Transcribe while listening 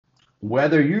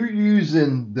Whether you're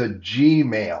using the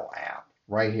Gmail app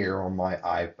right here on my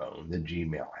iPhone, the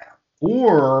Gmail app,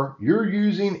 or you're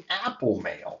using Apple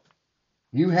Mail,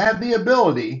 you have the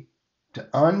ability to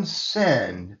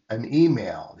unsend an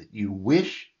email that you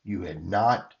wish you had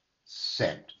not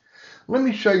sent. Let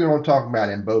me show you what I'm talking about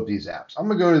in both these apps. I'm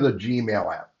going to go to the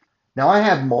Gmail app. Now, I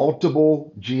have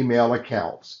multiple Gmail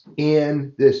accounts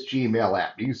in this Gmail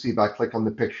app. You can see if I click on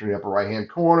the picture in the upper right-hand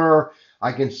corner,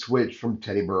 I can switch from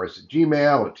Teddy Burris at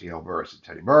Gmail to TL Burris at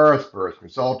Teddy Burris, Burris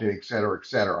Consulting, etc.,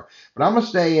 etc. But I'm going to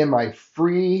stay in my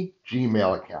free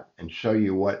Gmail account and show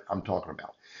you what I'm talking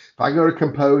about. If I go to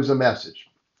compose a message,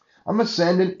 I'm going to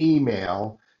send an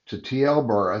email to TL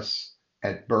Burris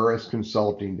at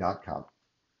burrisconsulting.com.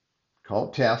 Call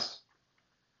it test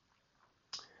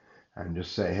and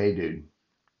just say, hey, dude.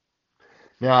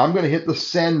 Now I'm going to hit the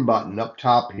send button up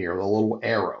top here, the little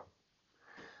arrow.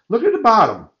 Look at the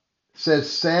bottom. It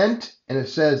says sent and it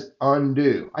says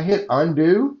undo. I hit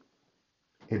undo,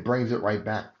 it brings it right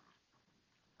back.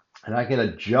 And I can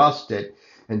adjust it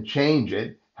and change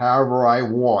it however I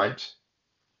want.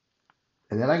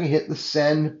 And then I can hit the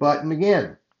send button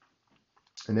again.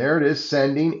 And there it is,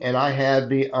 sending, and I have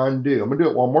the undo. I'm going to do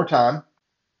it one more time.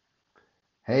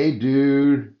 Hey,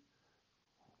 dude,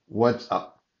 what's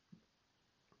up?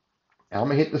 Now I'm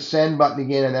going to hit the send button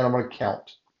again, and then I'm going to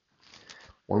count.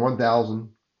 1,000,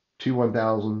 2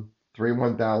 1,000, 3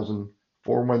 1,000,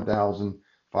 4 1,000,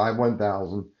 5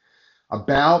 1,000.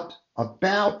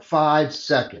 About 5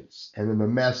 seconds, and then the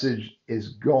message is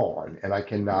gone, and I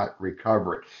cannot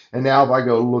recover it. And now if I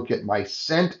go look at my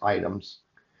sent items,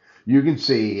 you can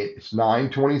see it's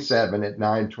 9:27. At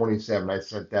 9:27, I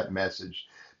sent that message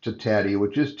to Teddy,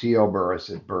 which is T.L. Burris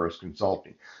at Burris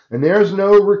Consulting. And there's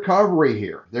no recovery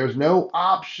here. There's no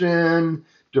option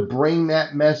to bring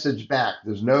that message back.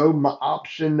 There's no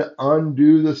option to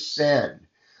undo the send.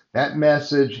 That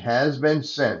message has been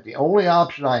sent. The only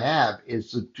option I have is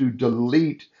to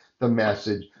delete the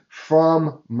message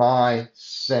from my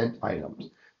sent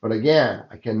items. But again,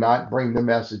 I cannot bring the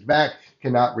message back,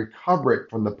 cannot recover it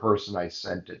from the person I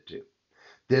sent it to.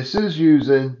 This is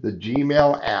using the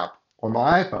Gmail app on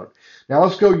my iPhone. Now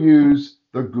let's go use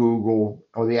the Google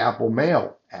or the Apple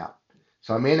Mail app.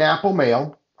 So I'm in Apple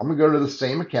Mail. I'm going to go to the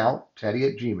same account, Teddy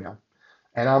at Gmail.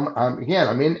 And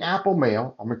I'm in Apple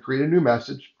Mail. I'm going to create a new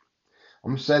message.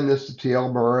 I'm going to send this to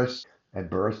TL Burris at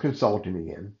Burris Consulting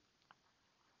again.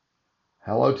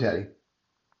 Hello, Teddy.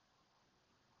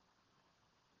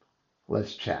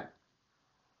 Let's chat.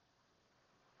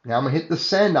 Now I'm going to hit the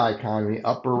send icon in the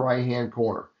upper right-hand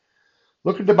corner.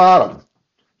 Look at the bottom.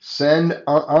 Send,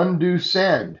 undo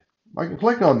send. I can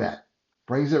click on that.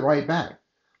 Brings it right back.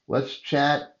 Let's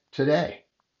chat today.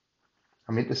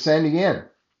 I'm going to hit the send again.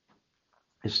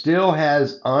 It still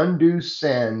has undo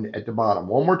send at the bottom.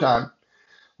 One more time.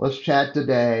 Let's chat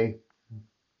today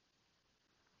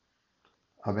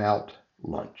about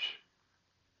lunch.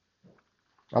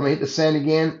 I'm going to hit the send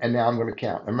again, and now I'm going to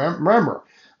count. Remember,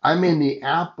 I'm in the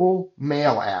Apple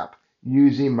Mail app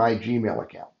using my Gmail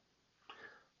account.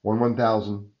 1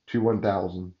 1,000, 2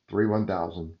 1,000, 3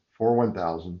 1,000, 4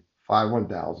 1,000, 5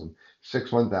 1,000,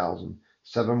 6 1,000,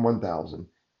 7 1,000,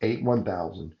 8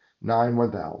 1,000, 9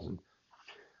 1,000.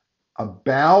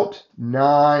 About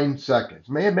 9 seconds,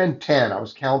 may have been 10. I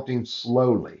was counting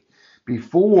slowly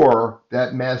before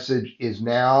that message is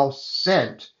now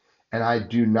sent. And I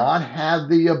do not have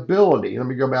the ability. Let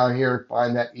me go down here and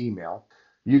find that email.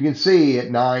 You can see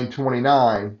at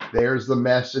 9:29, there's the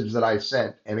message that I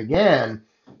sent. And again,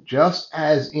 just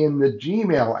as in the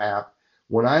Gmail app,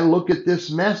 when I look at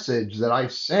this message that I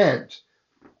sent,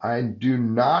 I do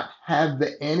not have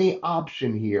any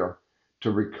option here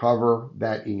to recover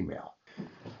that email.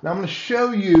 Now I'm going to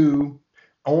show you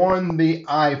on the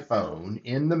iPhone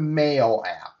in the Mail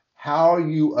app how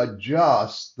you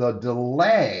adjust the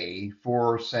delay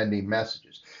for sending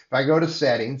messages. If I go to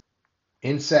settings,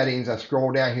 in settings, I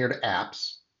scroll down here to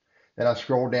apps, then I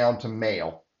scroll down to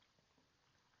mail.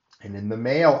 And in the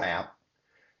Mail app,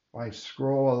 if I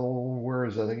scroll, where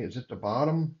is it? I think it's at the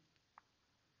bottom.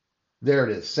 There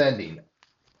it is, sending.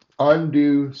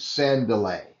 Undo send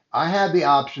delay. I have the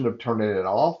option of turning it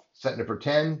off, setting it for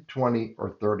 10, 20,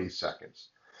 or 30 seconds.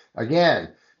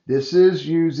 Again, this is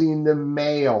using the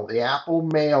Mail, the Apple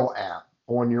Mail app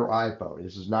on your iPhone.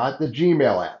 This is not the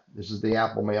Gmail app. This is the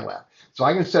Apple Mail app. So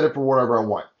I can set it for whatever I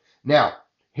want. Now,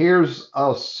 here's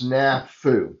a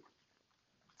snafu.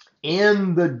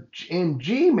 In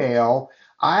Gmail,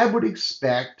 I would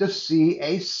expect to see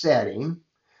a setting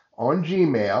on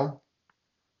Gmail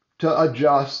to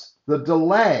adjust the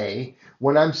delay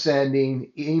when I'm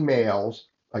sending emails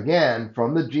again,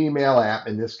 from the Gmail app,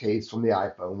 in this case from the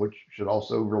iPhone, which should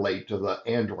also relate to the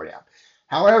Android app.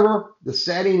 However, the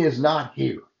setting is not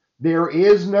here. There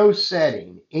is no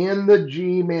setting in the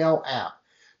Gmail app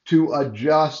to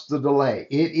adjust the delay.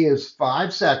 It is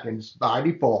 5 seconds by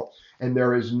default, and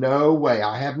there is no way,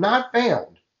 I have not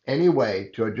found any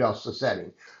way to adjust the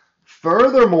setting.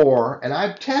 Furthermore, and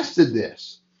I've tested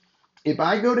this, if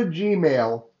I go to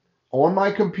Gmail on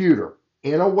my computer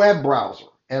in a web browser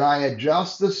and I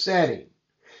adjust the setting,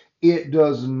 it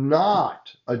does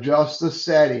not adjust the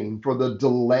setting for the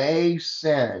delay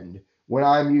send when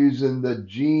I'm using the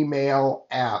Gmail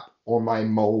app on my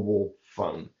mobile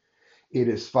phone. It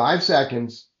is 5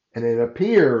 seconds, and it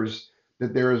appears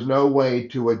that there is no way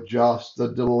to adjust the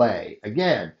delay,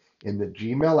 again, in the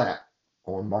Gmail app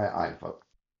on my iPhone.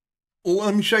 Well,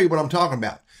 let me show you what I'm talking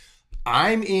about.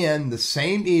 I'm in the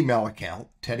same email account,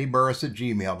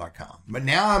 teddyburris@gmail.com, but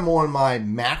now I'm on my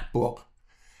MacBook.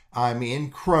 I'm in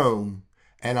Chrome,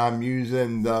 and I'm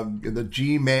using the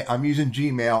Gmail. I'm using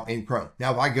Gmail in Chrome.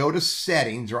 Now, if I go to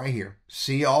settings right here,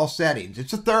 see all settings.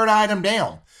 It's the third item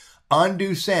down.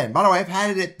 Undo send. By the way, I've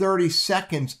had it at 30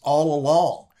 seconds all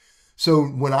along. So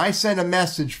when I send a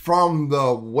message from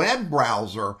the web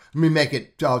browser, let me make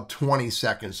it 20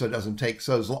 seconds so it doesn't take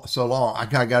so long. I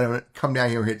got to come down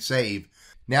here and hit save.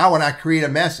 Now when I create a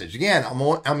message, again,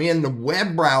 I'm in the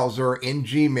web browser in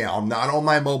Gmail. I'm not on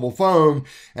my mobile phone,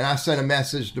 and I send a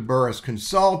message to Burris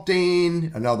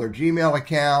Consulting, another Gmail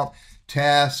account,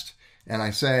 test, and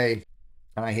I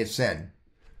hit send.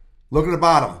 Look at the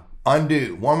bottom.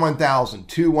 Undo. 1 1000,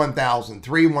 2 1000,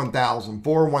 3 1000,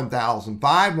 4 1000,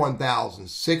 5 1000,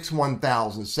 6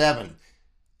 1000, 7,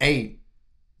 8,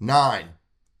 9,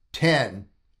 10,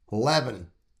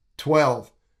 11,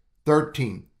 12,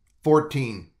 13,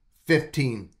 14,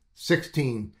 15,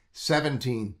 16,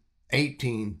 17,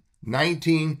 18,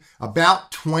 19,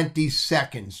 about 20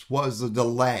 seconds was the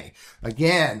delay.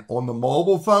 Again, on the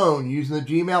mobile phone using the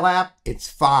Gmail app, it's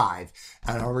 5.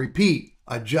 And I'll repeat,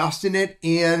 adjusting it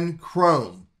in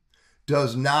Chrome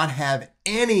does not have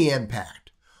any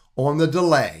impact on the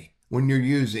delay when you're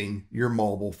using your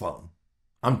mobile phone.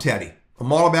 I'm Teddy.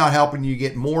 I'm all about helping you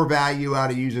get more value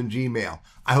out of using Gmail.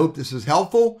 I hope this is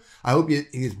helpful. I hope it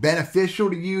is beneficial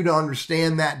to you to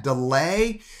understand that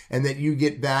delay and that you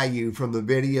get value from the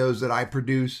videos that I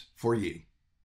produce for you.